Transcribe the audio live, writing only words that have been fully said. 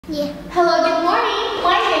Yeah. Hello, good morning.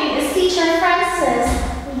 My name is Teacher Francis.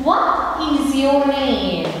 What is your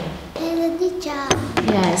name? Hello, teacher.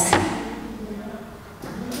 Yes.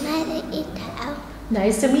 My name is Thảo.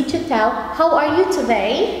 Nice to meet you, Tao. How are you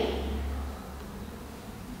today?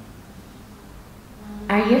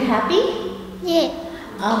 Are you happy? Yeah.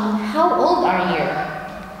 How old are you?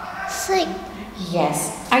 6.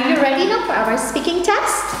 Yes. Are you ready now for our speaking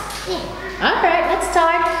test? Yeah. Alright, let's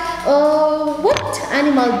start. What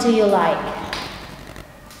animal do you like?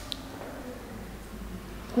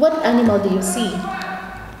 What animal do you see?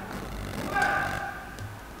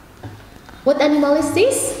 What animal is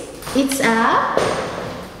this? It's a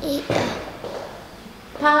It's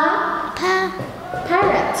parrot.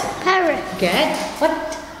 parrot. Good.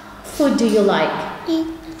 What food do you like? It's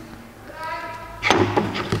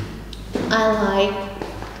I like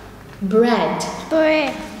bread.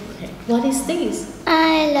 bread. What is this?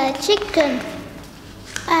 I like chicken.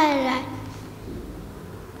 I like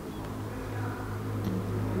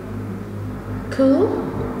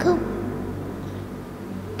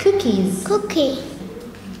Cookies. cookie.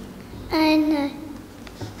 I like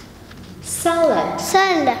Salad.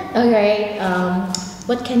 salad. Okay.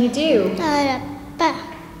 What can you do? I like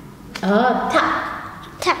Tap.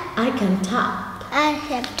 tap. I can tap. I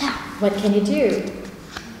have tap. What can you do?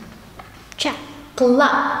 Chap.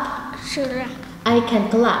 Clap. Sura. I can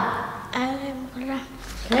clap. I am ram.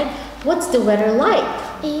 Okay. What's the weather like?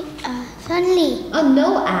 It's sunny. Oh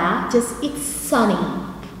no, just it's sunny.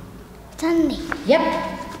 Sunny. Yep.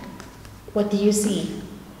 What do you see?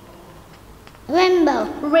 Rainbow.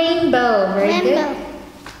 Rainbow. Very Rainbow. good.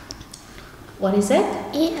 What is it?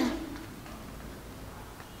 It's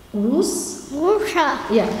Goose. Russia.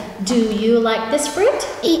 Yeah. Do you like this fruit?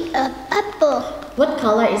 It's apple. What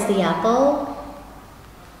color is the apple?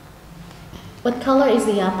 What color is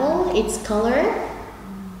the apple? Its color?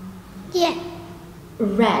 Yeah.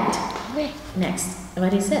 Red. Red. Next.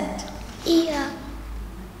 What is it? It's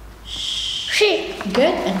sheep.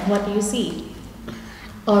 Good. And what do you see?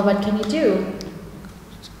 Or what can you do?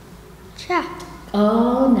 Shark.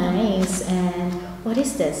 Oh, nice. And what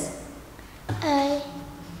is this?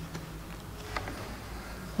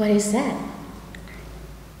 What is that?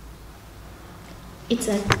 It's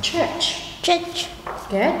a church. Church.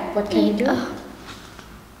 Good. What can you do?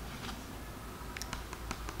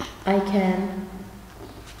 I can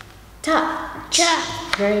tap.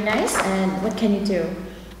 Church. Very nice. And what can you do?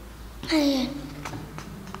 I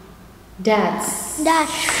Dance.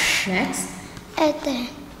 dash. Next. At the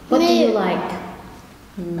What do you like?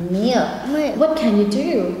 Milk. Milk. What can you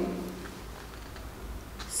do?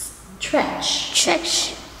 Stretch.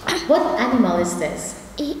 church. What animal is this?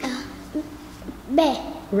 It's bear.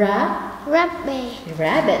 Rabbit.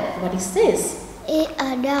 Rabbit. What is this? It's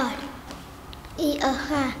dog. It's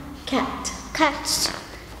cat. Cat. Cat.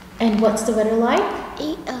 And what's the weather like?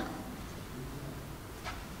 It's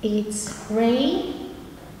It's rainy.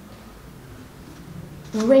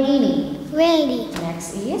 rainy.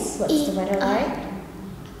 Next is, what's the weather like?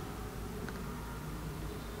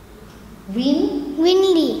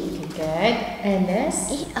 Windy. Okay, good. And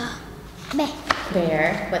this? It's bear.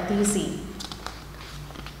 Bear. What do you see?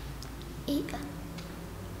 It's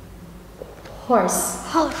Horse.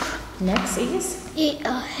 horse. Next is? It's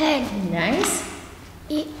hen. Nice.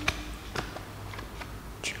 It's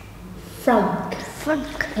Frog. frog.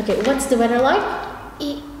 Okay, what's the weather like?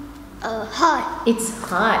 It's hot. It's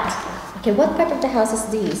hot. Okay, what part of the house is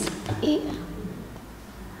this? It's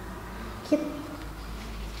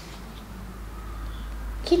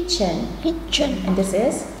Kitchen. kitchen. And this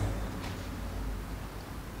is?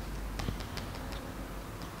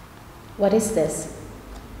 What is this?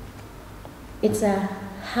 It's a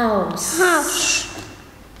house. House.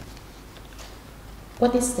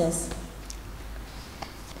 What is this?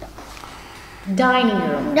 Dining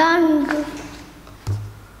room. Down.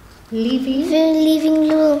 Living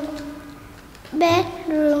room.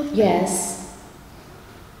 Bedroom. Yes.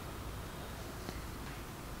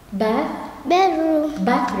 Bedroom.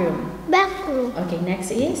 Bathroom. Bathroom. Okay,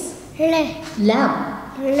 next is? Lamp.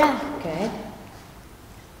 Lamp. Lamp. Good.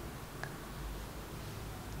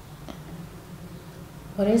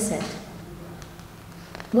 What is it?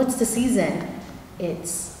 What's the season?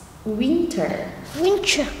 It's winter.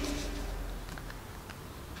 Winter.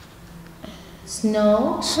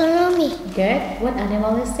 Snow. Tsunami. Good. What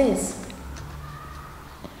animal is this?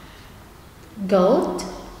 Goat.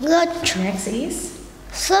 Goat. Next is?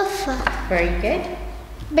 Sofa. Very good.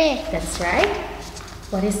 Bed. That's right.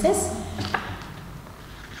 What is this?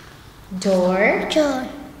 Door. John.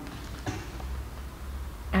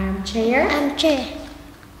 Armchair. Armchair.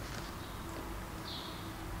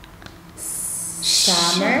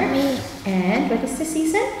 summer, and what is the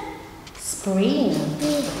season? Spring.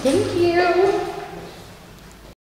 Thank you.